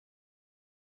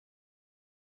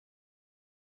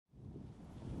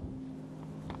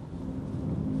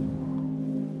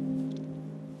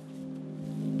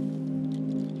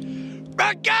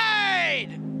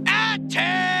Brigade!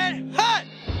 Attention!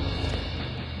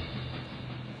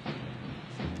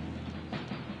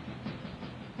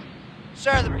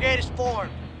 Sir, the brigade is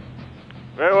formed.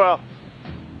 Very well.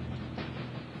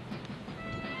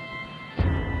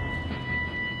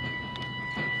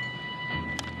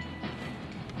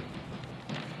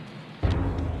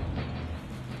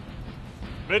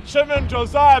 Midshipman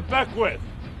Josiah Beckwith,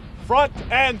 front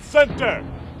and center.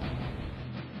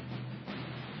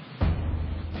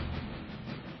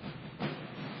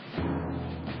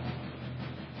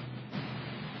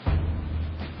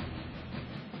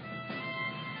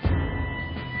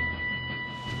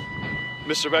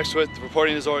 Mr. Beckwith,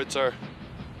 reporting his order, sir.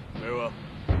 Very well.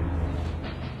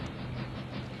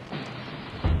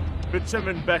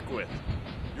 Midshipman Beckwith,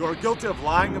 you are guilty of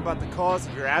lying about the cause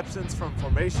of your absence from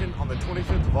formation on the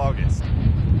 25th of August.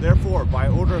 Therefore, by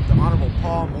order of the Honorable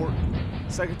Paul Morton,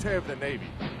 Secretary of the Navy,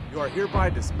 you are hereby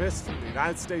dismissed from the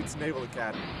United States Naval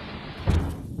Academy.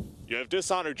 You have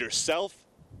dishonored yourself,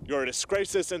 you are a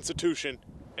disgrace to this institution,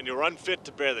 and you are unfit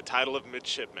to bear the title of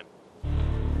midshipman.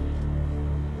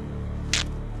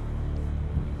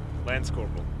 Lance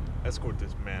Corporal, escort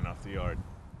this man off the yard.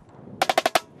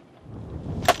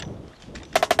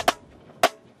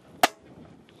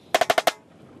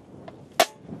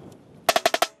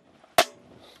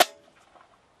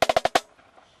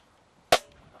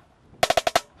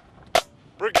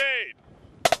 Brigade!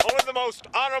 Only the most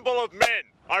honorable of men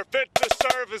are fit to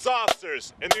serve as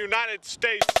officers in the United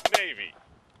States Navy.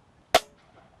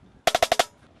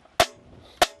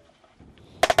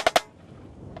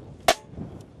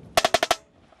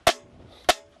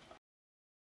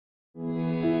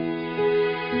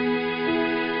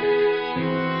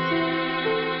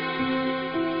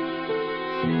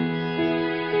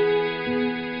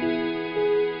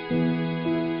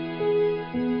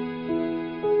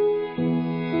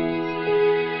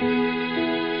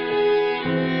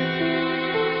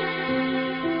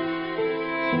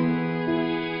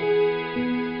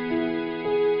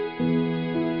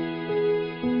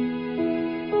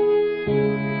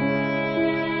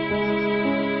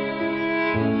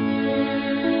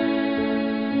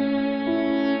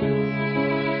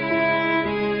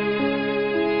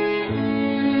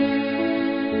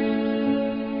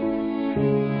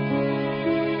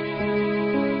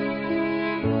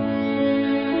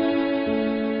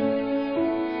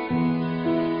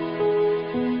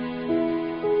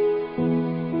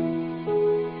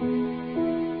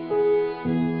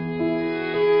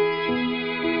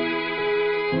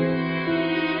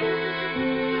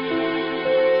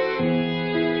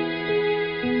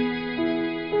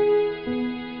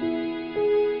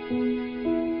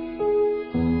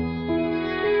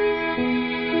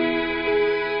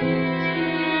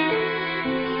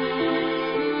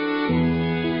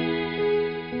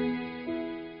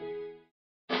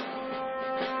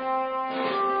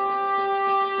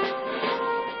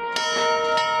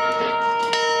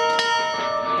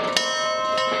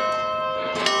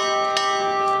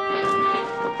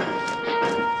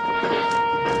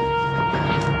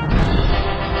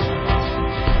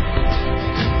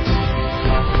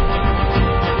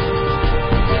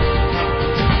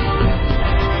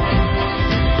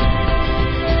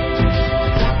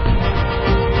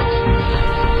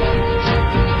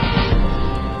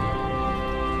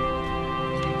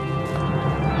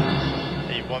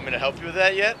 Help you with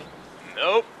that yet?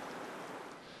 Nope.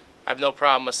 I have no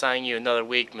problem assigning you another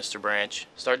week, Mr. Branch.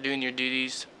 Start doing your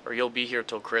duties, or you'll be here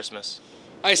till Christmas.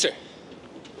 Aye, sir.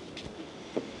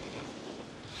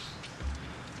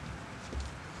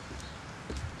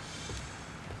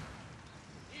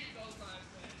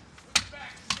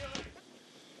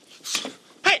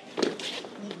 Hey!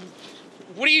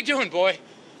 What are you doing, boy?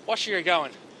 Watch where you're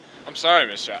going. I'm sorry,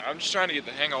 mister. I'm just trying to get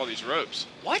the hang of all these ropes.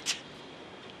 What?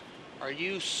 Are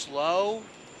you slow?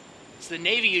 It's the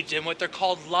Navy, you dimwit. They're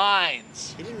called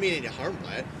lines. He didn't mean any harm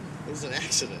by it. It was an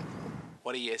accident.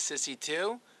 What are you, a sissy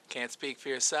too? Can't speak for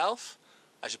yourself?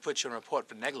 I should put you on report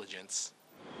for negligence.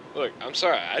 Look, I'm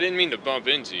sorry. I didn't mean to bump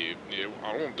into you.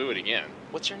 I won't do it again.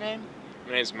 What's your name?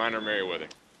 My name's Meriwether.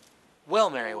 Well,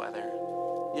 Meriwether,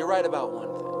 you're right about one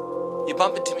thing. You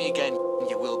bump into me again,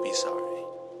 you will be sorry.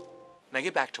 Now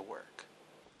get back to work.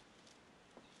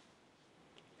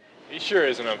 He sure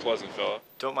is an unpleasant fellow.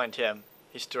 Don't mind him.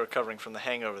 He's still recovering from the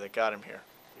hangover that got him here.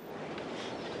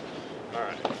 All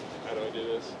right. How do I do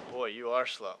this? Boy, you are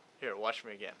slow. Here, watch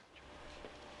me again.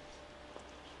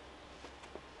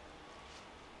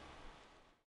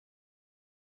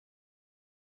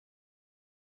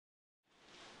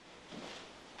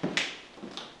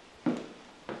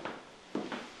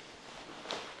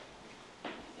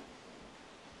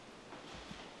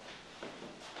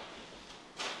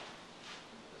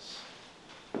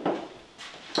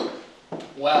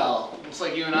 Well, looks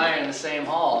like you and I are in the same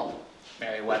hall,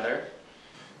 Meriwether.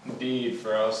 Indeed,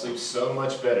 for I'll sleep so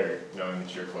much better knowing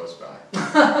that you're close by.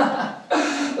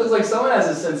 Looks like someone has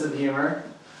a sense of humor.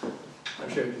 I'm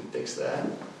sure we can fix that.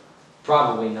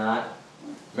 Probably not.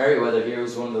 Meriwether here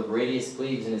was one of the bravest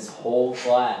plebes in his whole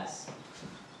class.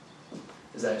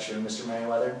 Is that true, Mr.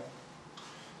 Meriwether?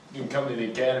 You can come to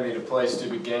the academy to play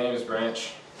stupid games,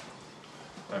 Branch.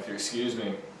 Now, if you excuse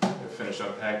me, I'll finish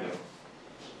unpacking.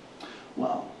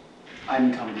 Well, I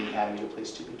didn't come to the academy to play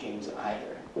stupid games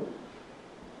either.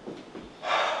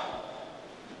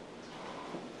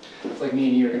 Looks like me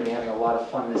and you are going to be having a lot of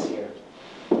fun this year.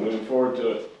 Looking forward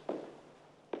to it.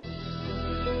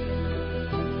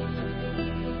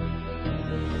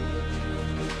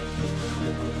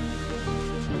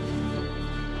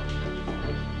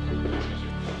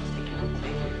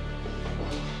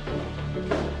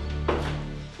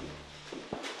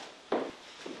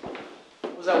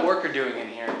 What was that worker doing in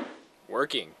here?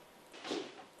 Working?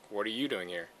 What are you doing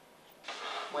here?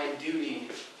 My duty.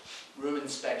 Room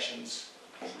inspections.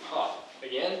 Oh,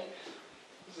 again?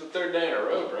 This is the third day in a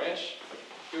row, Branch.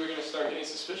 You were gonna start getting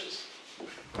suspicious.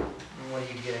 What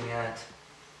are you getting at?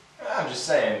 I'm just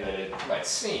saying that it might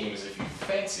seem as if you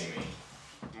fancy me.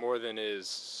 More than is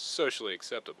socially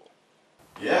acceptable.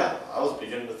 Yeah, I was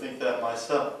beginning to think that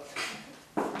myself.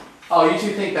 Oh, you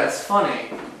two think that's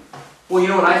funny? Well, you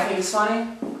know what I think is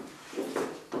funny?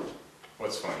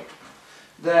 What's funny?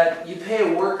 That you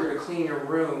pay a worker to clean your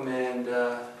room and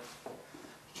you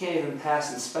can't even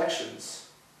pass inspections.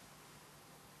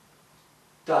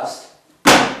 Dust.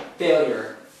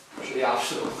 Failure. For the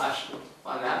optional question.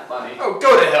 Find that funny. Oh,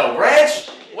 go to hell, Branch!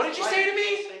 What did you say to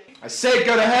me? I said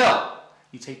go to hell!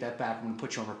 You take that back, I'm gonna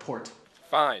put you on report.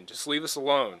 Fine, just leave us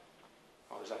alone.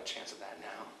 Oh, there's not a chance of that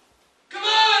now. Come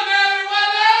on,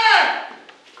 Meriwether!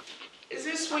 Is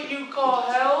this what you call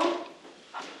hell?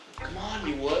 Come on,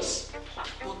 you wuss.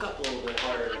 Look up a little bit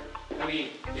harder. I mean,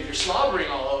 if you're slobbering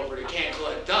all over, you can't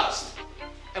collect dust.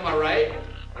 Am I right?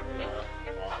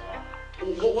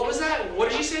 What was that? What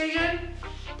did you say again?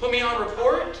 Put me on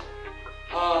report?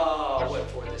 What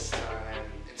for this time?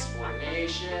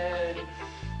 Insubordination,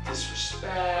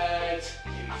 disrespect,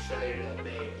 maybe failure to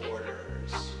obey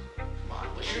orders. Come on,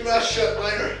 what Keep your mouth shut,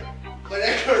 Miner. My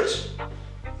neck hurts.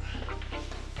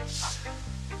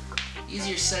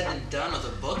 Easier said than done with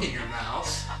a book in your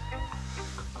mouth.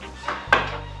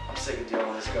 I'm sick of dealing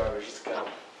with this garbage. Let's go.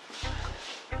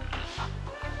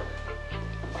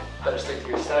 Better stick to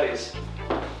your studies.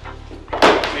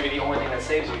 Maybe the only thing that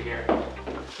saves you here.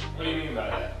 What do you mean by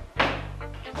that?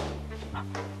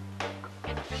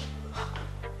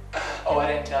 Oh,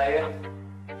 I didn't tell you?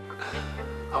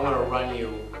 I want to run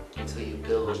you until you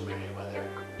bilge, Meriwether.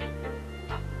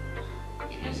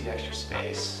 You can use the extra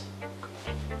space.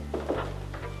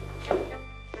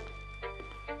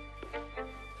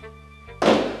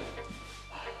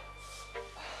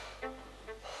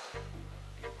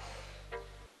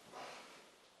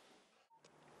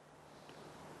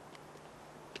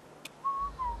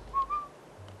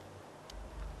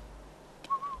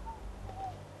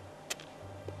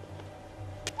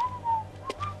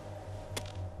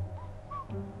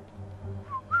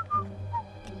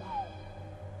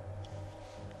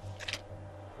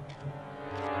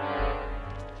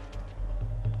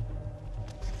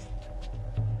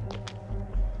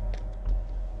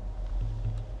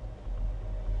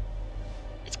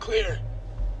 It's clear.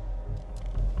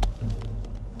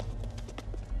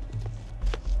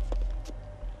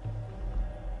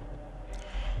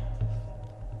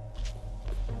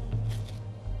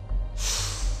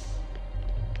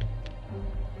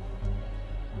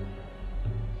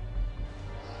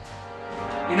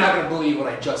 You're not going to believe what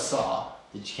I just saw.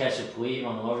 Did you catch a plebe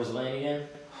on Lover's Lane again?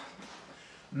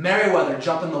 Meriwether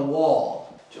jumping the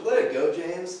wall. Did you let it go,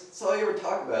 James? That's all you ever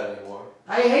talk about anymore.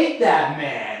 I hate that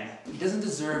man. He doesn't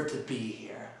deserve to be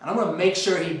here. And I'm going to make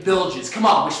sure he bilges. Come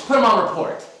on, we should put him on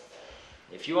report.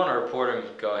 If you want to report him,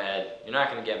 go ahead. You're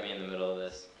not going to get me in the middle of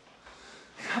this.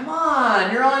 Come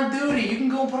on, you're on duty. You can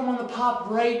go and put him on the pop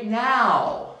right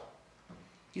now.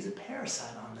 He's a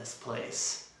parasite on this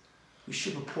place. We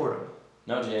should report him.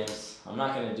 No, James. I'm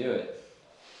not going to do it.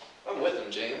 I'm with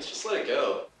him, James. Just let it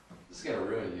go. This is gonna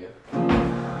ruin you.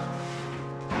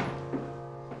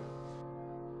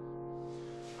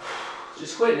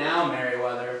 Just quit now,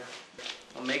 Meriwether.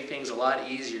 It'll make things a lot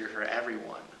easier for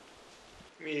everyone.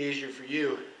 I mean, easier for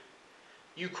you.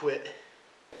 You quit.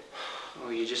 Oh,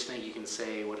 you just think you can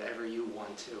say whatever you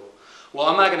want to. Well,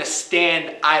 I'm not going to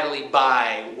stand idly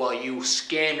by while you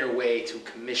scam your way to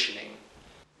commissioning.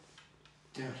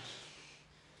 Dude.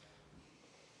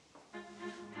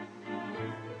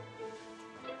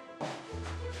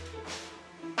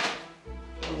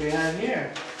 we have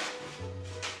here?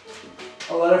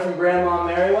 A letter from Grandma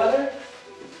Meriwether?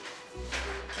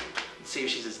 Let's see if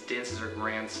she's as dense as her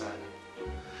grandson.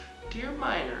 Dear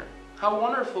Minor, how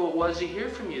wonderful it was to hear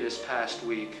from you this past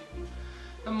week.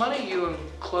 The money you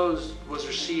enclosed was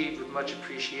received with much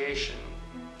appreciation.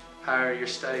 How are your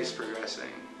studies progressing?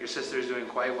 Your sister is doing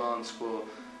quite well in school.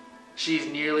 She's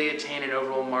nearly attained an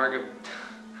overall mark of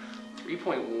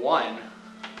 3.1.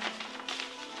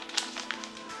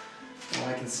 Well,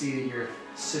 I can see that your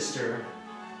sister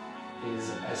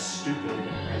is as stupid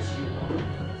as you are.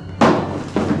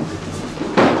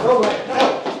 No,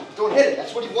 no, don't hit it.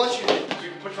 That's what he wants you to do.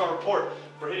 You can put you on report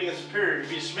for hitting a superior and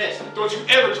be dismissed. Don't you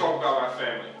ever talk about my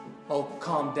family. Oh,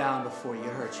 calm down before you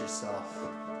hurt yourself.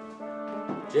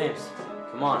 James,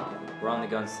 come on. We're on the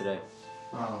guns today.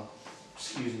 Oh,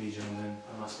 excuse me, gentlemen.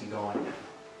 I must be going.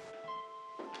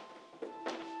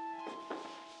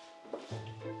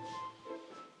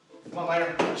 Come on,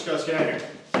 Minor. Let's go. Let's get out of here.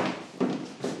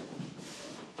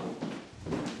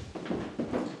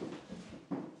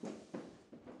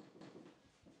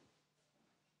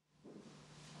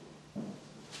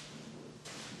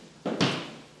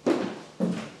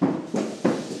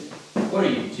 What are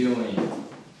you doing?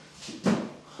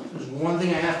 There's one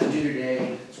thing I have to do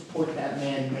today. It's report that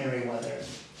man Meriwether.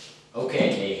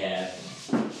 Okay, Ahab.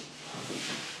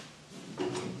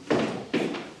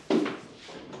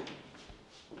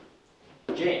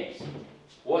 James,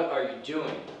 what are you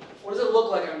doing? What does it look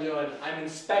like I'm doing? I'm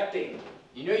inspecting.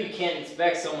 You know you can't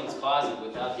inspect someone's closet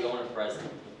without the owner present.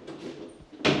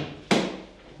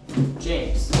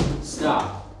 James,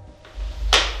 stop.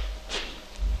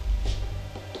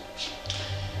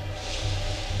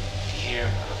 Here,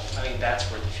 I think that's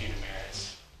worth a few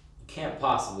demerits. You can't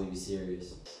possibly be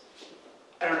serious.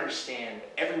 I don't understand.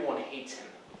 Everyone hates him.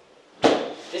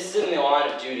 This is in the line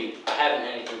of duty. I haven't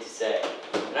anything to say.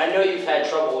 And I know you've had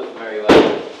trouble with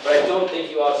Meriwether, but I don't think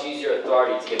you ought to use your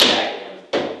authority to get back at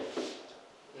him.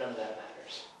 None of that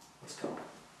matters. Let's go.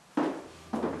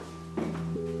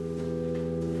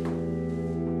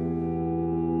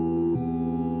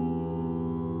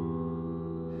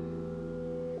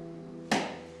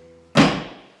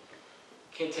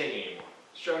 Can't take it anymore.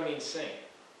 It's driving me insane.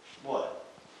 What?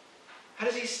 How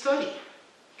does he study?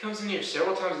 He comes in here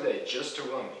several times a day just to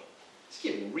run me. It's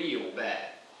getting real bad.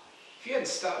 If you hadn't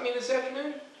stopped me this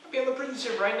afternoon, I'd be on the prison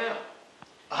ship right now.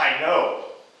 I know.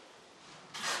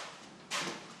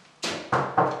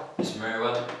 Mr.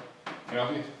 Meriwether? Can I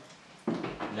help you?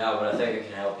 No, but I think I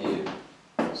can help you.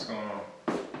 What's going on?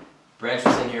 Branch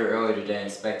was in here earlier today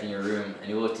inspecting your room, and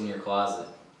he looked in your closet.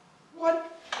 What?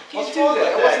 Can't What's do wrong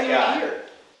that. with I wasn't that even guy? here.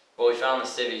 Well, we found the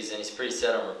civvies, and he's pretty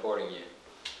set on reporting you.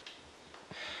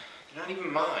 They're not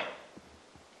even mine.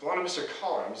 Belong to Mr.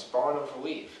 Collar. I'm just borrowing them for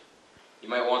leave. You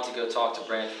might want to go talk to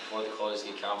Branch before the clothes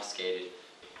get confiscated.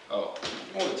 Oh,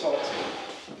 you want to talk to?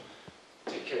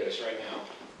 Take care of this right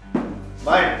now.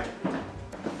 Minor.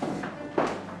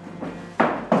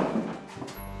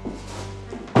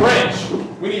 Branch,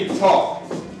 we need to talk.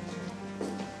 You're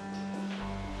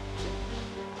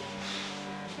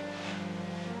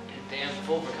a damn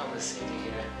fool for coming to see me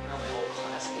here. You know my whole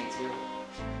class hates you.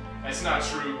 That's not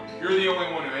true. You're the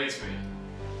only one who hates me.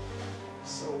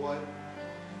 So what?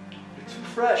 You're too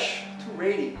fresh, too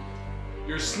radiant.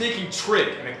 You're a sneaking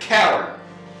trick and a coward.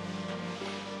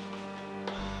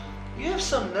 You have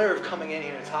some nerve coming in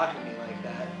here and talking to me like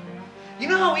that. You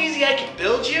know how easy I can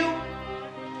build you?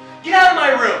 Get out of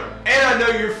my room! And I know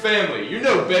your family. You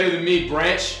know better than me,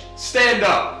 Branch. Stand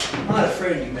up. I'm not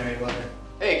afraid of you, Meriwether.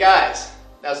 Hey guys,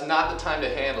 now's not the time to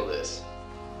handle this.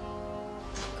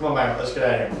 Come on, Minor. Let's get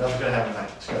out of here. Nothing's gonna happen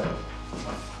tonight. Let's go.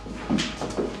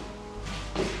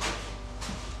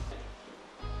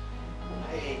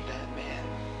 I hate that man.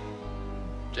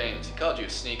 James, he called you a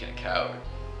sneak and a coward.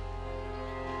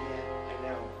 Yeah, I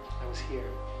know. I was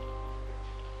here.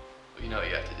 But you know what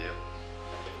you have to do.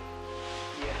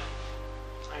 Yeah,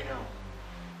 I know.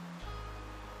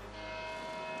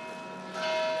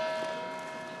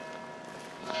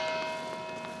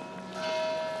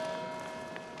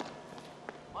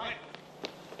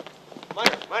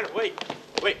 Minor, wait.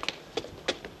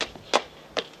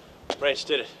 Branch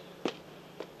did it.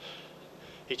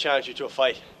 He challenged you to a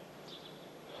fight.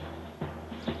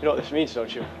 You know what this means,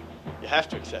 don't you? You have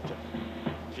to accept him.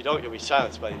 If you don't, you'll be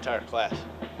silenced by the entire class.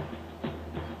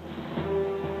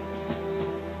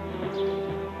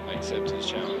 I accept his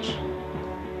challenge.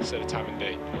 Set a time and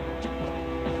date.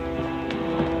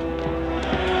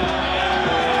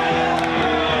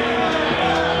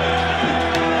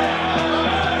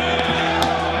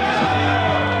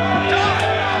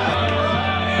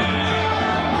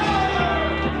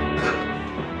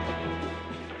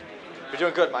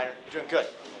 doing good, Minor. You're doing good.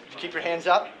 Just keep your hands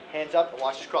up, and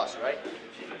watch his cross, all right?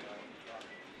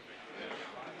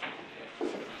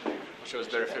 Wish I was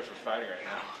better fit for fighting right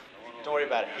now. Don't worry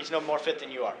about it. He's no more fit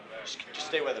than you are. Just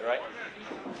stay with it, all right?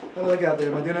 How do I look out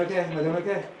there? Am I doing okay? Am I doing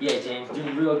okay? Yeah, James,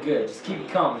 doing real good. Just keep it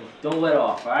coming. Don't let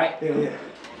off, alright? Yeah.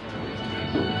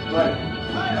 Right.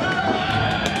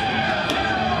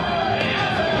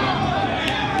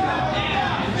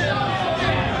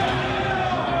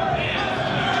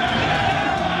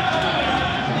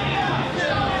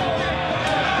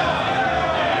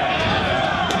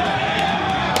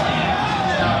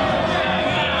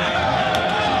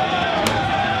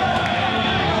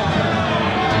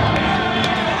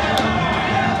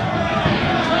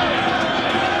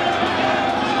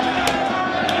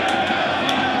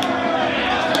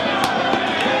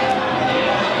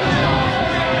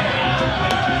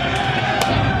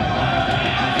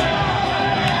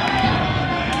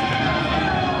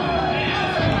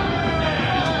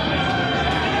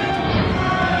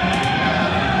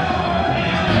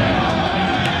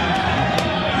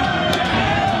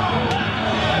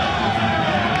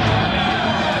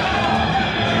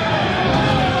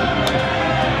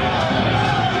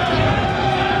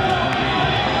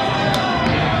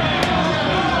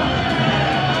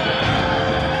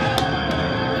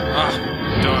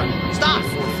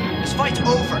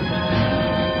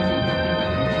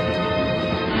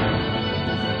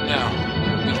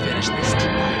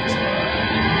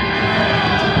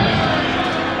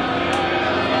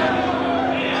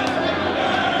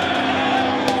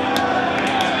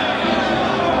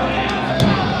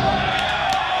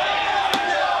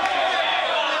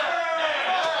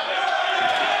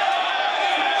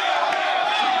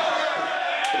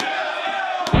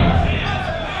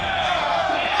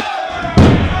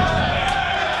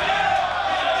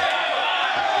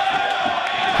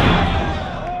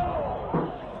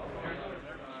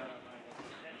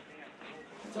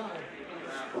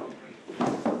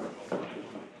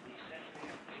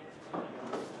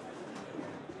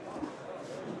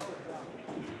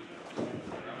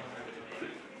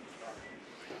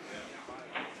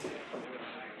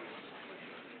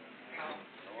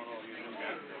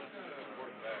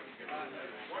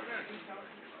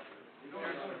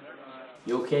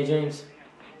 You okay, James?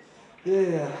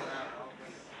 Yeah,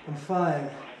 I'm fine.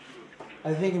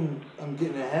 I think I'm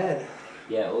getting ahead.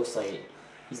 Yeah, it looks like it.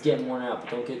 He's getting worn out,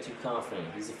 but don't get too confident.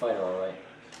 He's a fighter, all right.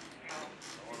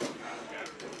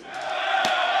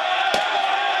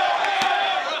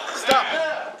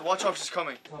 Stop! The watch officer's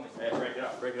coming. Hey, break it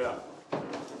up, break it up.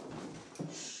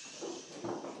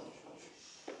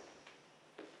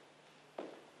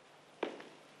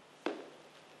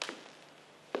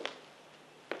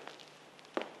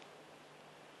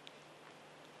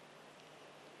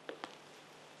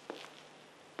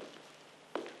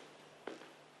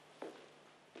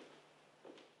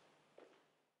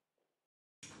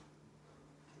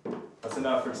 That's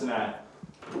enough for tonight.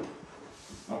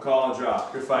 I'm calling a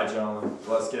drop. Good fight, gentlemen.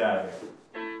 Let's get out of here.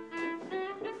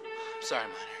 I'm sorry,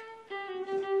 Minor.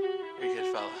 You're a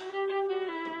good fella.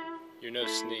 You're no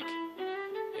sneak.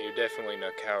 And you're definitely no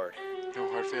coward. No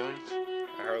hard feelings?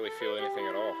 I hardly feel anything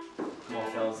at all. Come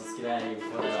on, fellas, let's get out of here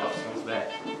before that officer comes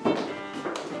back.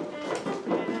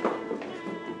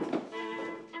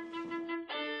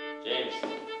 James,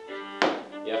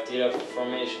 you have to get up for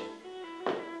formation.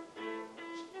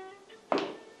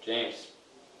 James.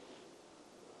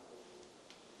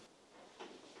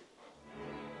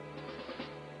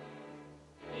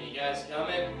 Hey, you guys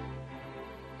coming?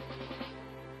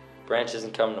 Branch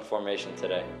isn't coming to formation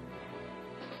today.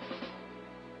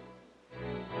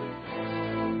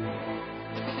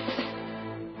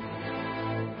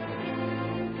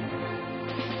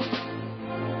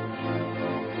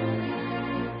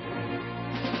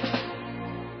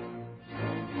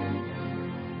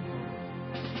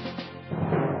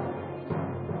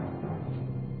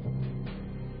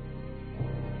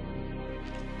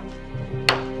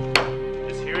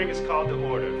 Called to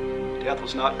order. Death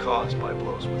was not caused by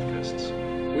blows with fists.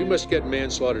 We must get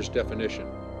manslaughter's definition.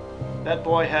 That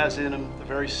boy has in him the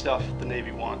very stuff the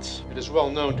Navy wants. It is well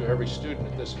known to every student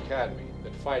at this academy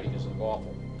that fighting is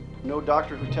unlawful. No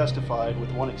doctor who testified,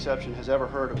 with one exception, has ever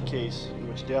heard of a case in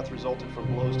which death resulted from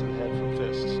blows to the head from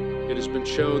fists. It has been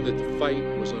shown that the fight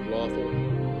was unlawful,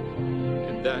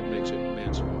 and that makes it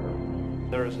manslaughter.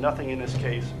 There is nothing in this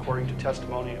case, according to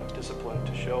testimony of discipline,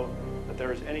 to show that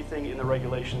there is anything in the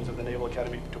regulations of the Naval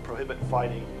Academy to prohibit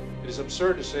fighting. It is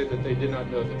absurd to say that they did not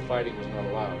know that fighting was not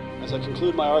allowed. As I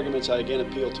conclude my arguments, I again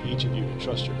appeal to each of you to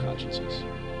trust your consciences.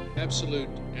 Absolute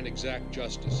and exact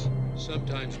justice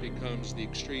sometimes becomes the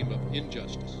extreme of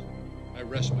injustice. I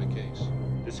rest my case.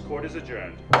 This court is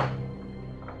adjourned.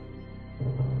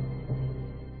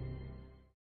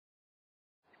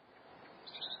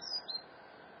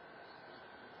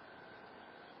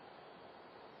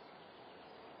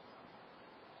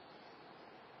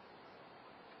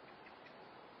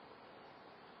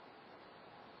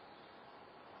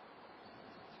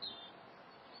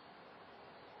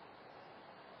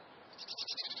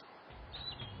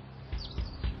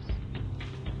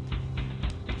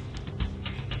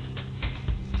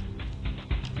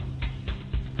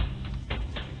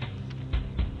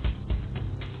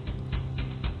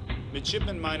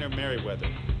 Midshipman Minor Meriwether,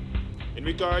 in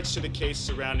regards to the case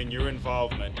surrounding your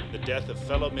involvement in the death of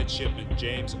fellow midshipman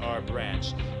James R.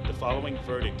 Branch, the following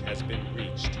verdict has been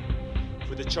reached.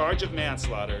 For the charge of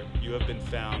manslaughter, you have been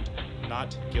found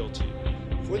not guilty.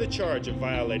 For the charge of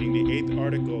violating the 8th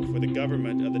article for the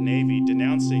government of the Navy,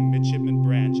 denouncing Midshipman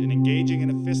Branch and engaging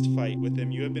in a fist fight with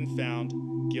him, you have been found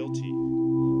guilty.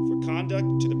 For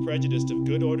conduct to the prejudice of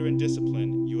good order and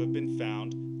discipline, you have been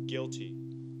found guilty.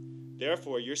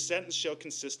 Therefore, your sentence shall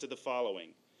consist of the following: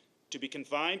 to be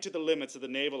confined to the limits of the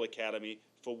Naval Academy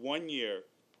for 1 year,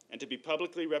 and to be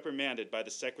publicly reprimanded by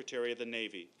the Secretary of the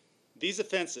Navy. These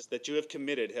offenses that you have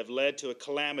committed have led to a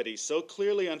calamity so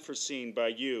clearly unforeseen by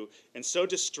you and so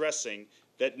distressing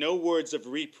that no words of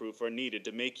reproof are needed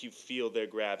to make you feel their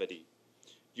gravity.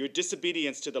 Your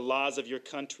disobedience to the laws of your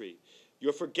country,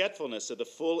 your forgetfulness of the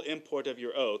full import of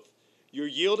your oath, your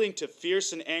yielding to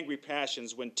fierce and angry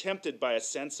passions when tempted by a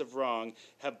sense of wrong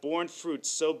have borne fruit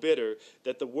so bitter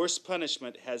that the worst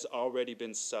punishment has already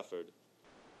been suffered.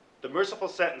 The merciful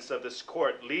sentence of this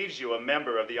court leaves you a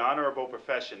member of the honorable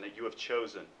profession that you have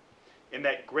chosen. In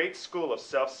that great school of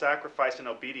self-sacrifice and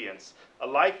obedience, a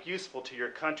life useful to your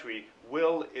country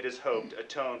will, it is hoped,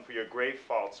 atone for your grave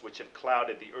faults which have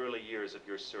clouded the early years of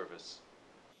your service.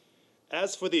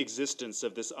 As for the existence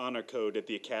of this honor code at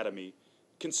the Academy,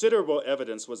 considerable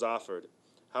evidence was offered,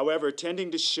 however, tending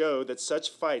to show that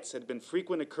such fights had been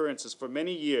frequent occurrences for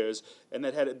many years and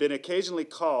that had been occasionally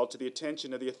called to the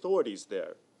attention of the authorities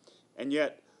there. And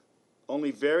yet,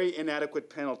 only very inadequate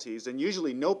penalties, and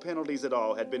usually no penalties at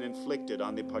all, had been inflicted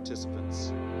on the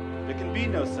participants. There can be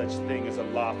no such thing as a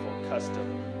lawful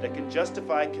custom that can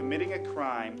justify committing a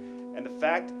crime, and the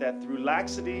fact that through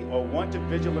laxity or want of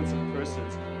vigilance of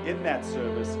persons in that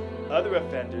service, other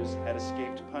offenders had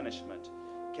escaped punishment,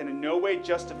 can in no way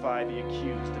justify the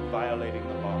accused of violating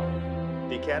the law.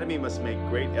 The Academy must make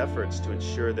great efforts to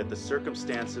ensure that the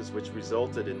circumstances which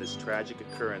resulted in this tragic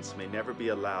occurrence may never be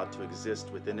allowed to exist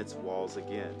within its walls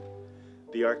again.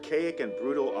 The archaic and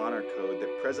brutal honor code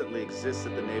that presently exists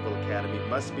at the Naval Academy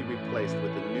must be replaced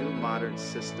with a new modern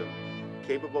system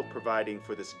capable of providing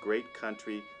for this great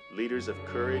country leaders of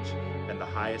courage and the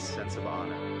highest sense of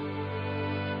honor.